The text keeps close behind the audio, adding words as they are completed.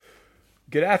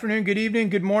Good afternoon, good evening,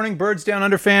 good morning, Birds Down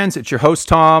Under fans. It's your host,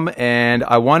 Tom, and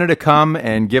I wanted to come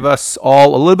and give us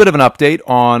all a little bit of an update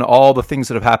on all the things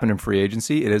that have happened in free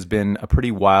agency. It has been a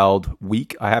pretty wild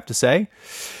week, I have to say.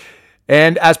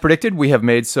 And as predicted, we have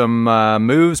made some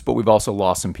moves, but we've also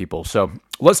lost some people. So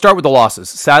let's start with the losses.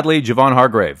 Sadly, Javon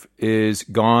Hargrave is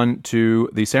gone to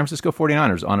the San Francisco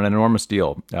 49ers on an enormous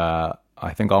deal.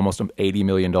 I think almost $80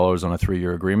 million on a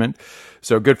 3-year agreement.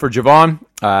 So good for Javon.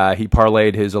 He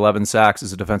parlayed his 11 sacks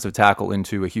as a defensive tackle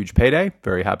into a huge payday.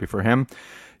 Very happy for him.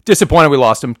 Disappointed we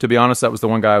lost him, to be honest. That was the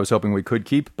one guy I was hoping we could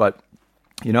keep, but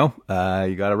you got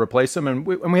to replace him, and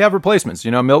we have replacements.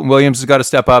 Milton Williams has got to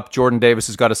step up. Jordan Davis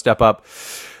has got to step up.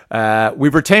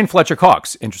 We've retained Fletcher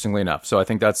Cox, interestingly enough. So I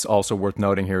think that's also worth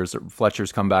noting here is that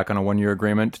Fletcher's come back on a 1-year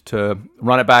agreement to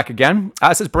run it back again,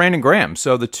 as is Brandon Graham.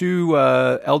 So the two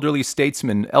elder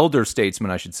statesmen,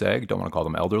 I should say, I don't want to call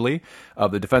them elderly,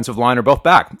 of the defensive line are both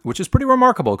back, which is pretty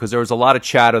remarkable because there was a lot of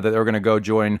chatter that they were going to go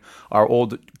join our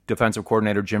old defensive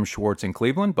coordinator, Jim Schwartz, in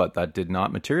Cleveland, but that did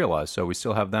not materialize. So we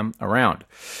still have them around.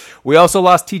 We also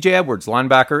lost TJ Edwards,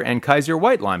 linebacker, and Kaiser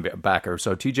White, linebacker.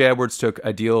 So TJ Edwards took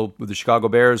a deal with the Chicago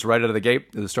Bears right out of the gate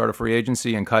at the start of free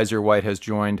agency, and Kaiser White has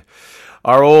joined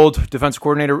our old defensive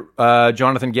coordinator,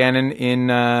 Jonathan Gannon,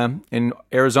 in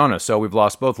Arizona. So we've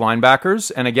lost both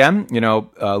linebackers. And again,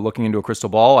 looking into a crystal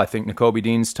ball, I think Nakobe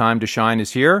Dean's time to shine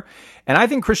is here. And I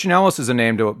think Christian Ellis is a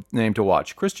name to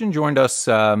watch. Christian joined us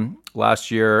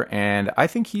last year, and I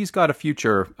think he's got a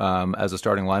future as a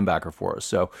starting linebacker for us.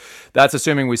 So that's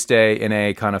assuming we stay in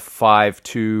a kind of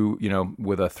 5-2,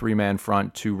 with a 3-man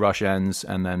front, 2 rush ends,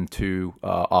 and then 2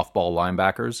 off-ball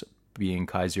linebackers, being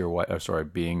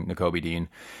being Nakobe Dean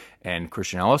and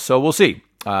Christian Ellis. So we'll see.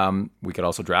 We could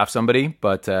also draft somebody,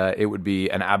 but it would be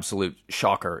an absolute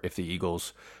shocker if the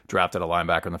Eagles drafted a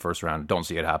linebacker in the first round. Don't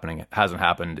see it happening. It hasn't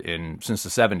happened since the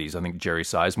 70s. I think Jerry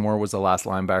Sizemore was the last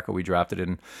linebacker we drafted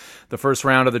in the first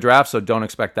round of the draft, so don't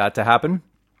expect that to happen.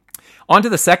 On to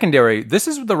the secondary. This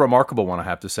is the remarkable one, I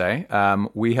have to say.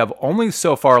 We have only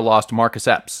so far lost Marcus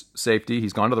Epps, safety.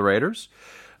 He's gone to the Raiders.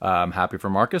 Happy for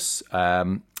Marcus.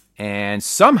 And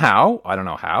somehow, I don't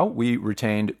know how, we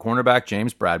retained cornerback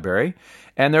James Bradbury.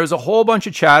 And there's a whole bunch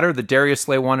of chatter that Darius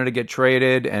Slay wanted to get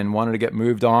traded and wanted to get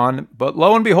moved on. But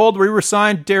lo and behold, we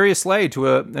resigned Darius Slay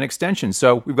to an extension.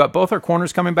 So we've got both our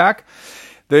corners coming back.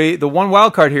 The one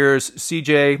wild card here is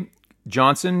CJ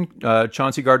Johnson,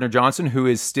 Chauncey Gardner-Johnson, who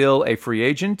is still a free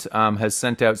agent, has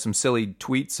sent out some silly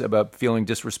tweets about feeling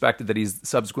disrespected that he's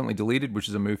subsequently deleted, which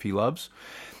is a move he loves.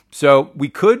 So we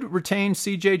could retain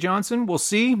C.J. Johnson. We'll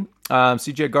see.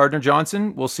 C.J.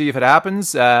 Gardner-Johnson. We'll see if it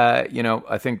happens.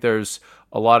 I think there's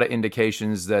a lot of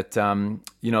indications that,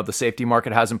 the safety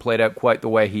market hasn't played out quite the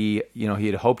way he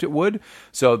had hoped it would.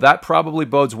 So that probably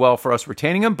bodes well for us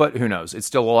retaining him, but who knows? It's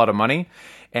still a lot of money.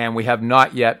 And we have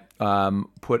not yet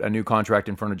put a new contract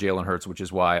in front of Jalen Hurts, which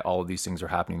is why all of these things are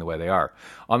happening the way they are.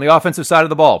 On the offensive side of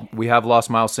the ball, we have lost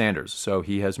Miles Sanders. So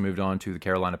he has moved on to the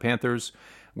Carolina Panthers,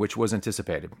 which was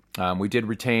anticipated. We did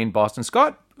retain Boston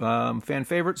Scott, fan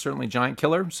favorite, certainly giant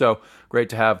killer. So great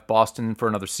to have Boston for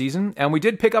another season. And we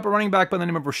did pick up a running back by the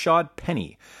name of Rashad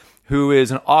Penny, who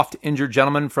is an oft-injured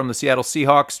gentleman from the Seattle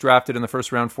Seahawks, drafted in the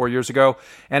first round 4 years ago,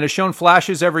 and has shown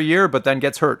flashes every year, but then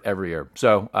gets hurt every year.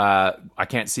 So I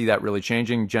can't see that really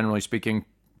changing. Generally speaking,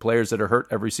 players that are hurt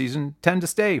every season tend to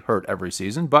stay hurt every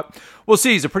season. But we'll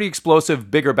see. He's a pretty explosive,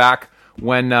 bigger back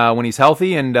when he's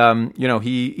healthy, and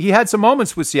he had some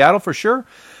moments with Seattle for sure.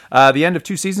 The end of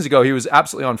 2 seasons ago, he was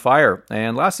absolutely on fire,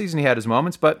 and last season he had his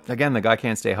moments, but again, the guy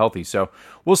can't stay healthy, so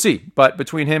we'll see. But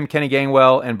between him, Kenny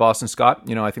Gainwell, and Boston Scott,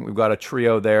 I think we've got a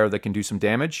trio there that can do some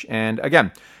damage. And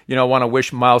again, want to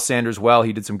wish Miles Sanders well.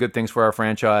 He did some good things for our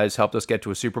franchise, helped us get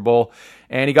to a Super Bowl,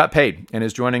 and he got paid, and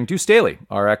is joining Deuce Staley,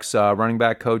 our ex-running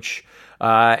back coach,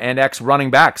 and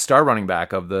ex-running back, star running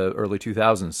back of the early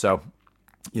 2000s. So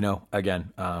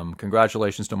again,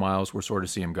 congratulations to Miles. We're sorry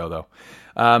to see him go, though.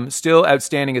 Still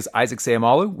outstanding is Isaac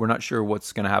Seumalo. We're not sure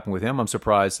what's going to happen with him. I'm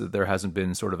surprised that there hasn't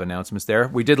been sort of announcements there.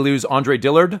 We did lose Andre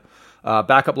Dillard,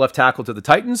 backup left tackle to the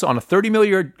Titans, on a $30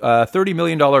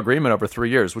 million agreement over 3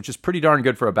 years, which is pretty darn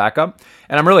good for a backup.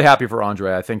 And I'm really happy for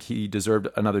Andre. I think he deserved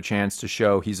another chance to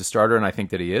show he's a starter, and I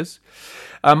think that he is.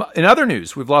 In other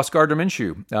news, we've lost Gardner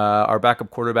Minshew, our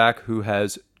backup quarterback, who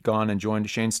has gone and joined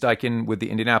Shane Steichen with the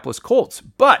Indianapolis Colts.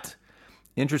 But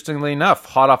interestingly enough,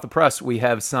 hot off the press, we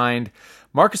have signed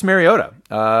Marcus Mariota,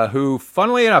 who,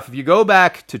 funnily enough, if you go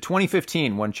back to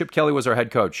 2015 when Chip Kelly was our head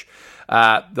coach,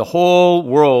 the whole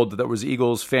world that was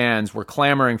Eagles fans were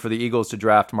clamoring for the Eagles to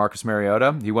draft Marcus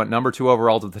Mariota. He went number 2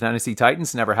 overall to the Tennessee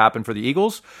Titans. Never happened for the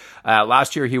Eagles.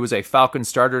 Last year, he was a Falcons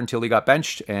starter until he got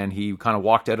benched, and he kind of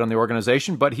walked out on the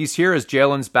organization. But he's here as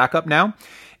Jalen's backup now.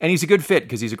 And he's a good fit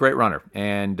because he's a great runner.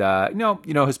 And,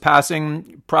 his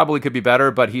passing probably could be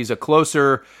better, but he's a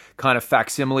closer kind of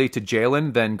facsimile to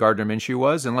Jalen than Gardner Minshew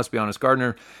was. And let's be honest,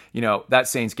 Gardner, that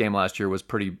Saints game last year was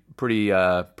pretty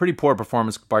poor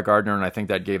performance by Gardner. And I think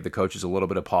that gave the coaches a little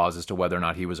bit of pause as to whether or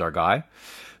not he was our guy.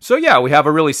 So, yeah, we have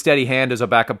a really steady hand as a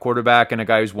backup quarterback and a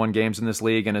guy who's won games in this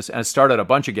league and has started a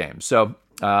bunch of games. So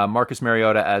Marcus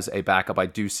Mariota as a backup, I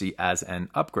do see as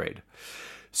an upgrade.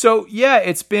 So, yeah,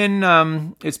 it's been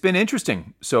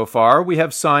interesting so far. We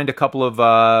have signed a couple of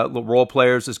role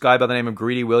players. This guy by the name of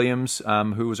Greedy Williams,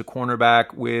 who was a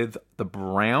cornerback with the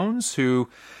Browns, who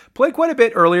played quite a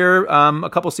bit earlier a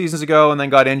couple seasons ago and then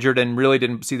got injured and really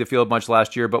didn't see the field much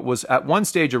last year, but was at one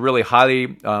stage a really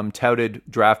highly touted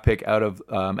draft pick out of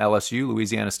LSU,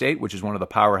 Louisiana State, which is one of the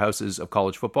powerhouses of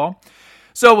college football.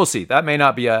 So we'll see. That may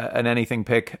not be an anything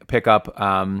pickup,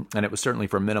 and it was certainly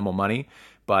for minimal money.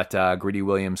 But Greedy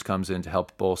Williams comes in to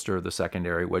help bolster the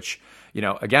secondary, which,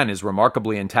 again, is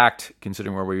remarkably intact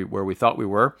considering where we thought we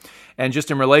were. And just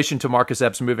in relation to Marcus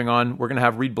Epps moving on, we're going to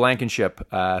have Reed Blankenship,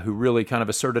 who really kind of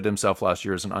asserted himself last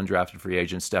year as an undrafted free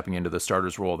agent, stepping into the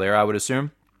starter's role there, I would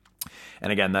assume.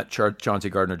 And again, that Chauncey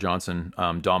Gardner-Johnson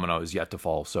domino is yet to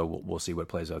fall, so we'll see what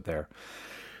plays out there.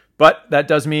 But that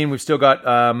does mean we've still got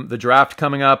the draft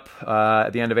coming up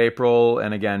at the end of April.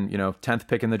 And again, 10th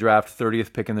pick in the draft,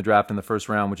 30th pick in the draft in the first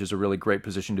round, which is a really great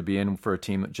position to be in for a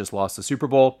team that just lost the Super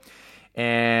Bowl.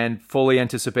 And fully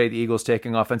anticipate the Eagles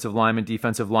taking offensive lineman,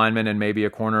 defensive lineman, and maybe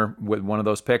a corner with one of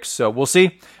those picks. So we'll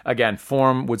see. Again,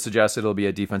 form would suggest it'll be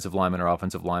a defensive lineman or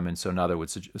offensive lineman, so neither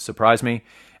would surprise me.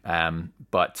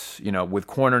 But, with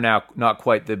corner now not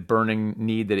quite the burning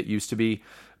need that it used to be,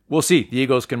 we'll see. The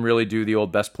Eagles can really do the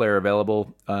old best player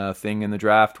available thing in the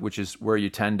draft, which is where you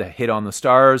tend to hit on the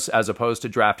stars as opposed to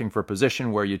drafting for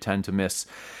position where you tend to miss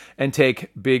and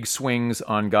take big swings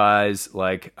on guys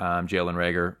like Jalen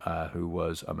Reagor, who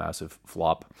was a massive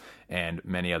flop, and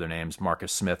many other names.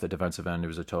 Marcus Smith, a defensive end, who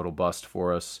was a total bust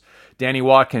for us. Danny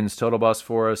Watkins, total bust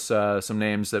for us. Some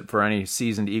names that for any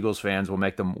seasoned Eagles fans will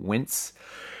make them wince.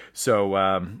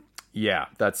 So, yeah,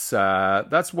 that's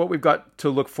what we've got to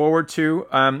look forward to.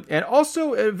 And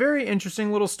also a very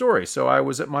interesting little story. So I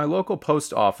was at my local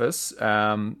post office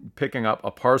picking up a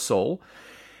parcel,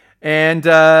 and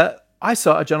I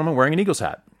saw a gentleman wearing an Eagles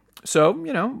hat. So,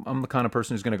 I'm the kind of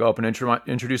person who's going to go up and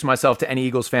introduce myself to any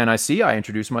Eagles fan I see. I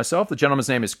introduce myself. The gentleman's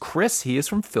name is Chris. He is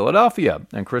from Philadelphia.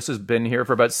 And Chris has been here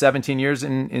for about 17 years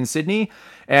in Sydney.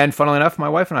 And funnily enough, my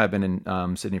wife and I have been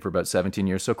in Sydney for about 17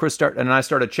 years. So Chris and I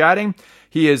started chatting.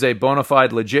 He is a bona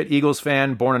fide, legit Eagles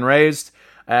fan, born and raised.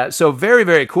 So very,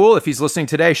 very cool. If he's listening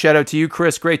today, shout out to you,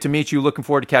 Chris. Great to meet you. Looking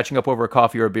forward to catching up over a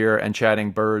coffee or a beer and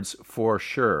chatting birds for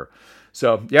sure.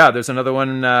 So, yeah, there's another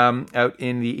one out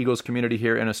in the Eagles community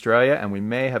here in Australia, and we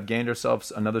may have gained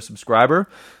ourselves another subscriber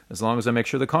as long as I make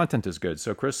sure the content is good.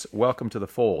 So, Chris, welcome to the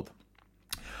fold.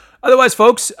 Otherwise,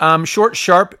 folks, short,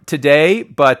 sharp today,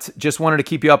 but just wanted to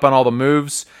keep you up on all the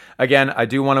moves. Again, I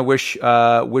do want to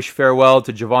wish farewell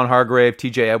to Javon Hargrave,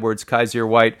 TJ Edwards, Kaiser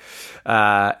White,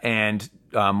 and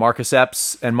Marcus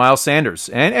Epps and Miles Sanders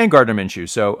and Gardner Minshew.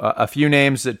 So a few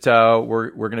names that we're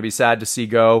going to be sad to see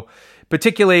go.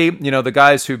 Particularly, the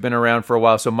guys who've been around for a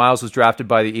while. So Miles was drafted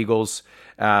by the Eagles.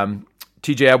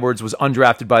 TJ Edwards was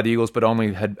undrafted by the Eagles, but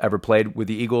only had ever played with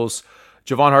the Eagles.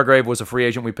 Javon Hargrave was a free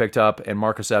agent we picked up, and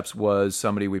Marcus Epps was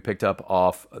somebody we picked up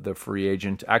off the free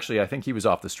agent. Actually, I think he was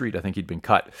off the street. I think he'd been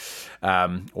cut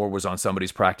or was on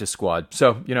somebody's practice squad.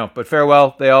 So, but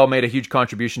farewell. They all made a huge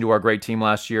contribution to our great team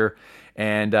last year.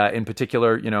 And in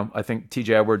particular, I think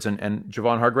TJ Edwards and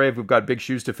Javon Hargrave, we've got big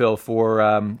shoes to fill for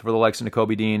the likes of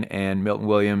Nakobe Dean and Milton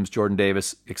Williams, Jordan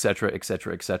Davis, et cetera, et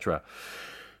cetera, et cetera.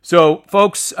 So,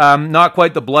 folks, not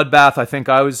quite the bloodbath I think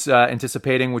I was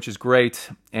anticipating, which is great.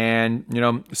 And,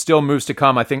 still moves to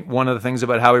come. I think one of the things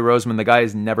about Howie Roseman, the guy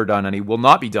is never done, and he will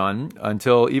not be done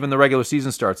until even the regular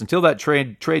season starts. Until that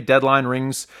trade deadline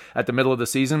rings at the middle of the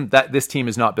season, that this team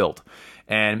is not built.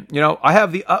 And, I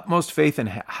have the utmost faith in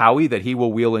Howie that he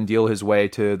will wheel and deal his way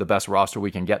to the best roster we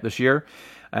can get this year.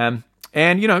 And,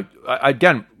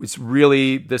 again,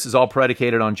 this is all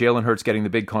predicated on Jalen Hurts getting the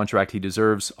big contract he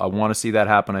deserves. I want to see that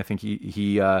happen. I think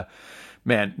he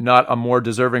not a more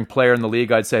deserving player in the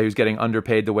league, I'd say, who's getting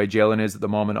underpaid the way Jalen is at the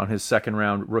moment on his second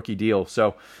round rookie deal.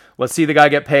 So let's see the guy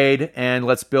get paid, and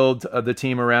let's build the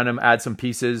team around him, add some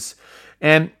pieces.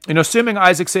 And, assuming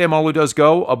Isaac Seumalo does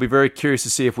go, I'll be very curious to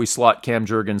see if we slot Cam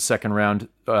Jurgens, second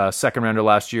rounder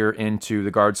last year, into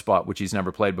the guard spot, which he's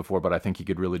never played before, but I think he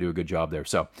could really do a good job there.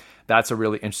 So that's a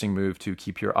really interesting move to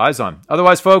keep your eyes on.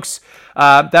 Otherwise, folks,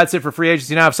 that's it for free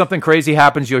agency. Now, if something crazy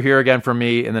happens, you'll hear again from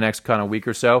me in the next kind of week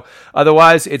or so.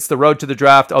 Otherwise, it's the road to the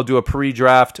draft. I'll do a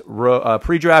pre-draft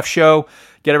show,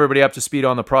 get everybody up to speed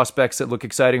on the prospects that look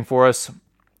exciting for us.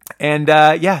 And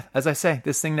as I say,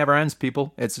 this thing never ends,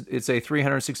 people. It's a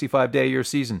 365-day-a-year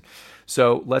season.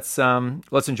 So let's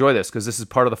enjoy this, because this is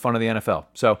part of the fun of the NFL.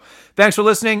 So thanks for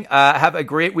listening. Have a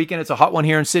great weekend. It's a hot one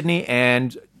here in Sydney,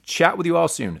 and chat with you all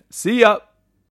soon. See ya.